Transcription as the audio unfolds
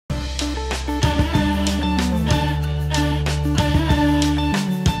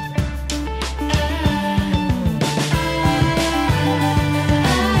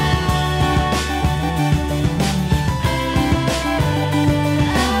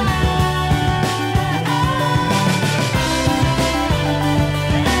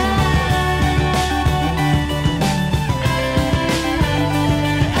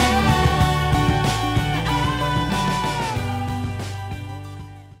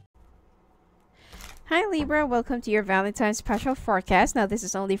Hi Libra, welcome to your Valentine special forecast. Now this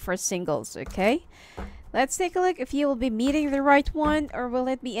is only for singles, okay? Let's take a look if you will be meeting the right one or will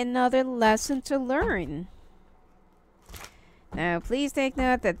it be another lesson to learn. Now please take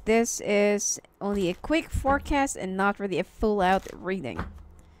note that this is only a quick forecast and not really a full-out reading.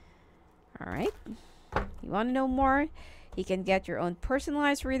 Alright? You want to know more? You can get your own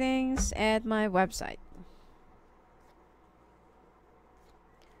personalized readings at my website.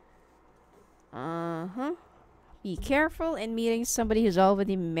 Be careful in meeting somebody who's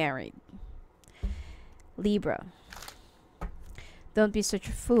already married. Libra. Don't be such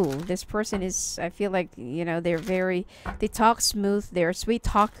a fool. This person is, I feel like, they talk smooth, they're a sweet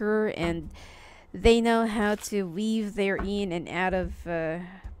talker, and they know how to weave their in and out of a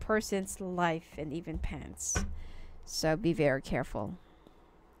person's life and even pants. So be very careful.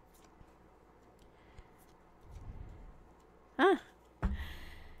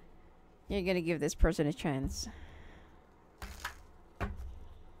 You're gonna give this person a chance.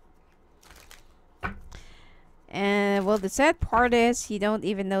 And well, the sad part is you don't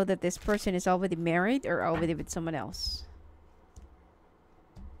even know that this person is already married or already with someone else.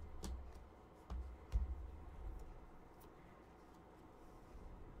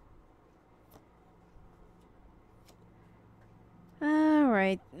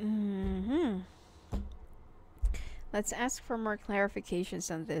 Alright. Let's ask for more clarifications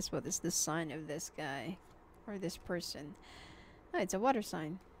on this. What is the sign of this guy or this person? Oh, it's a water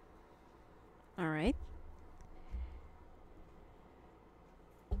sign. Alright.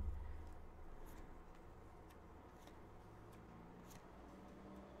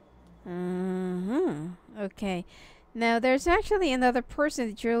 Okay. Now there's actually another person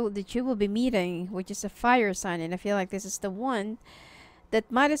that you will be meeting, which is a fire sign, and I feel like this is the one that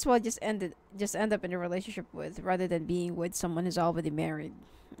might as well just end up in a relationship with, rather than being with someone who's already married.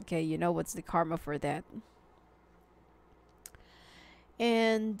 Okay, you know what's the karma for that.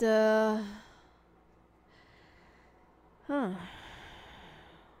 And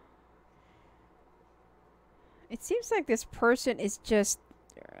it seems like this person is just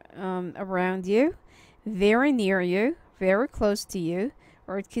around you, very near you, very close to you,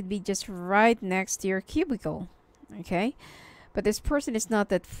 or it could be just right next to your cubicle. Okay, but this person is not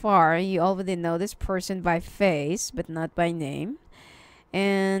that far. You already know this person by face, but not by name.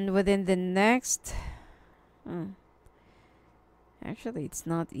 And within the next... actually, it's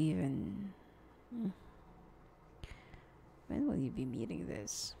not even... When will you be meeting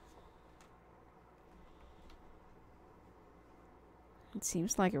this? It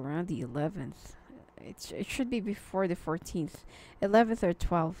seems like around the 11th. It should be before the 14th, 11th or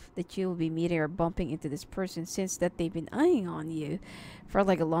 12th that you will be meeting or bumping into this person, since that they've been eyeing on you for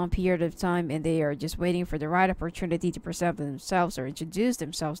like a long period of time, and they are just waiting for the right opportunity to present themselves or introduce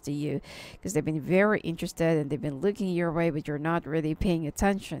themselves to you, because they've been very interested and they've been looking your way, but you're not really paying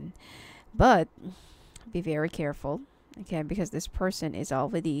attention. But be very careful, okay, because this person is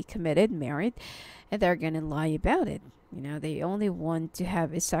already committed, married, and they're gonna lie about it. You know, they only want to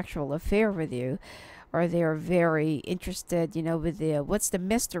have a sexual affair with you, or they are very interested, you know, with the what's the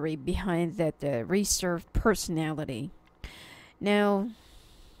mystery behind that reserved personality. Now,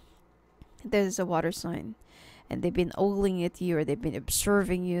 there's a water sign, and they've been ogling at you, or they've been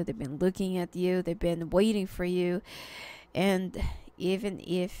observing you, they've been looking at you, they've been waiting for you, and even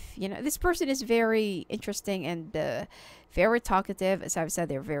if, you know, this person is very interesting and very talkative. As I've said,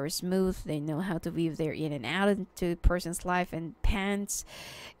 they're very smooth. They know how to weave their in and out into a person's life and pants.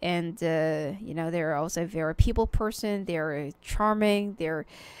 And, you know, they're also a very people person. They're charming. They're,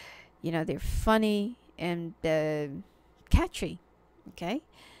 you know, they're funny and catchy. Okay?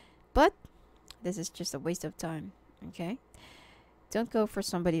 But this is just a waste of time. Okay? Don't go for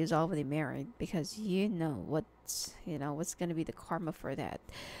somebody who's already married, because you know what's going to be the karma for that.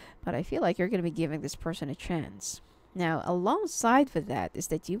 But I feel like you're going to be giving this person a chance. Now, alongside with that is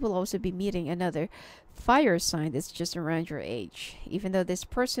that you will also be meeting another fire sign that's just around your age. Even though this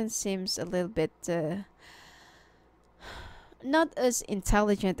person seems a little bit not as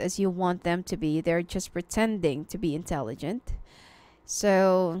intelligent as you want them to be. They're just pretending to be intelligent.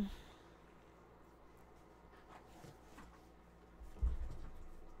 So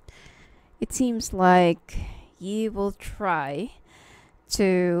it seems like you will try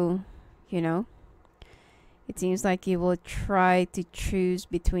to, it seems like you will try to choose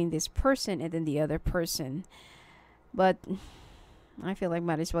between this person and then the other person. But I feel like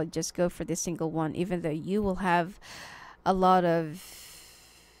might as well just go for the single one, even though you will have a lot of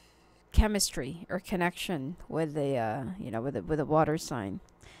chemistry or connection with the, with the water sign.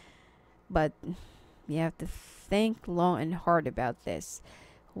 But you have to think long and hard about this.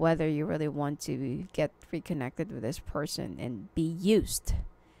 whether you really want to get reconnected with this person and be used,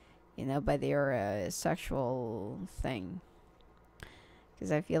 by their sexual thing.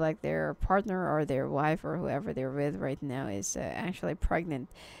 Because I feel like their partner or their wife or whoever they're with right now is actually pregnant,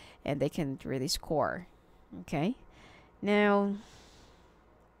 and they can't really score. Okay? Now,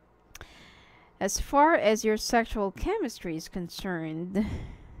 as far as your sexual chemistry is concerned,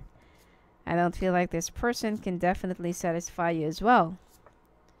 I don't feel like this person can definitely satisfy you as well.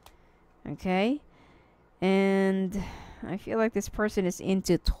 Okay? And I feel like this person is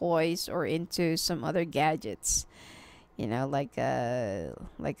into toys or into some other gadgets. They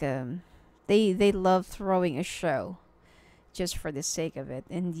love throwing a show just for the sake of it.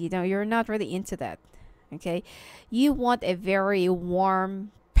 And you're not really into that. Okay? You want a very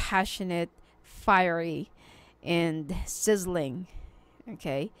warm, passionate, fiery, and sizzling,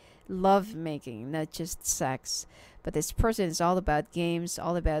 okay, love making, not just sex. But this person is all about games,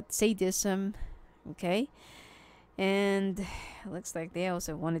 all about sadism, okay. And it looks like they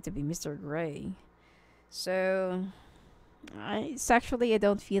also wanted to be Mr. Gray. So sexually, I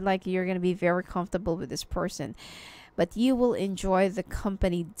don't feel like you're gonna be very comfortable with this person, but you will enjoy the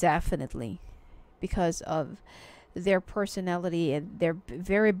company definitely, because of their personality, and they're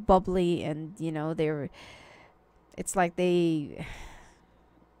very bubbly, and it's like they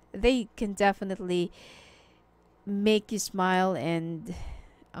can definitely make you smile and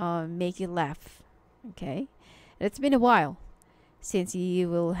make you laugh. Okay, and it's been a while since you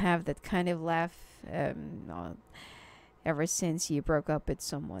will have that kind of laugh, ever since you broke up with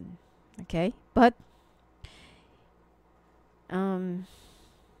someone. Okay, but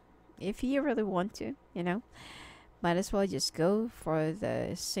if you really want to, might as well just go for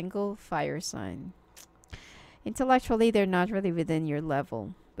the single fire sign. Intellectually, they're not really within your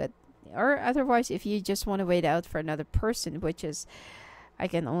level, or otherwise, if you just want to wait out for another person, which is, I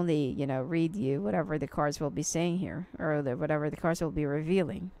can only, read you whatever the cards will be saying here, or whatever the cards will be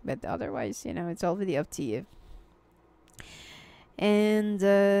revealing. But otherwise, it's all really up to you. And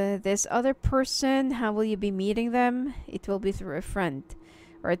this other person, how will you be meeting them? It will be through a friend,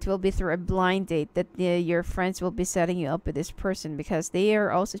 or it will be through a blind date that your friends will be setting you up with this person, because they are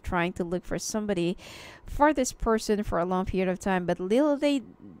also trying to look for somebody for this person for a long period of time. But little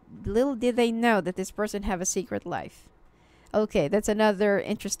did they know that this person have a secret life. Okay, that's another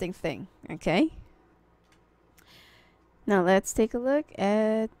interesting thing. Okay, now let's take a look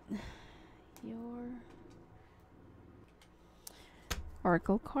at your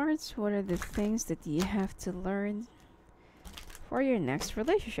oracle cards. What are the things that you have to learn for your next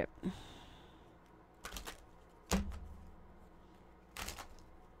relationship?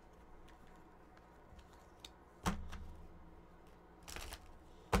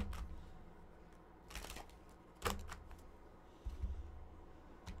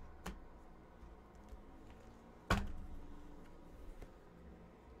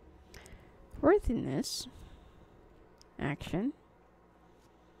 Worthiness, action,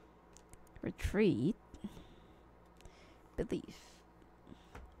 retreat, belief.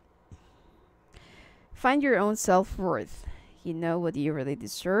 Find your own self-worth. You know what you really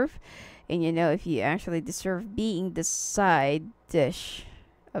deserve, and you know if you actually deserve being the side dish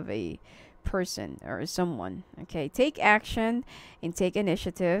of a person or someone. Okay, take action and take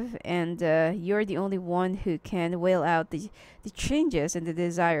initiative, and you're the only one who can wail out the changes and the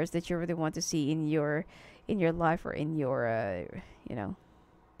desires that you really want to see in your life, or in your in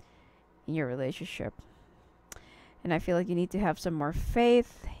your relationship. And I feel like you need to have some more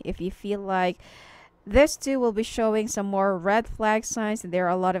faith. If you feel like this too will be showing some more red flag signs, and there are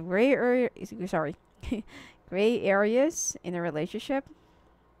a lot of gray areas in a relationship,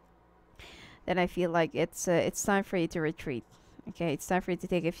 then I feel like it's time for you to retreat. Okay, it's time for you to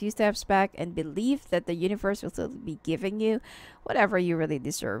take a few steps back and believe that the universe will still be giving you whatever you really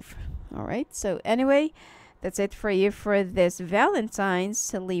deserve. All right. So anyway, that's it for you for this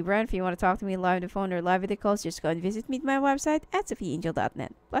Valentine's, Libra. And if you want to talk to me live on the phone or live video calls, just go and visit me at my website at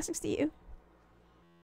sophiaangel.net. Blessings to you.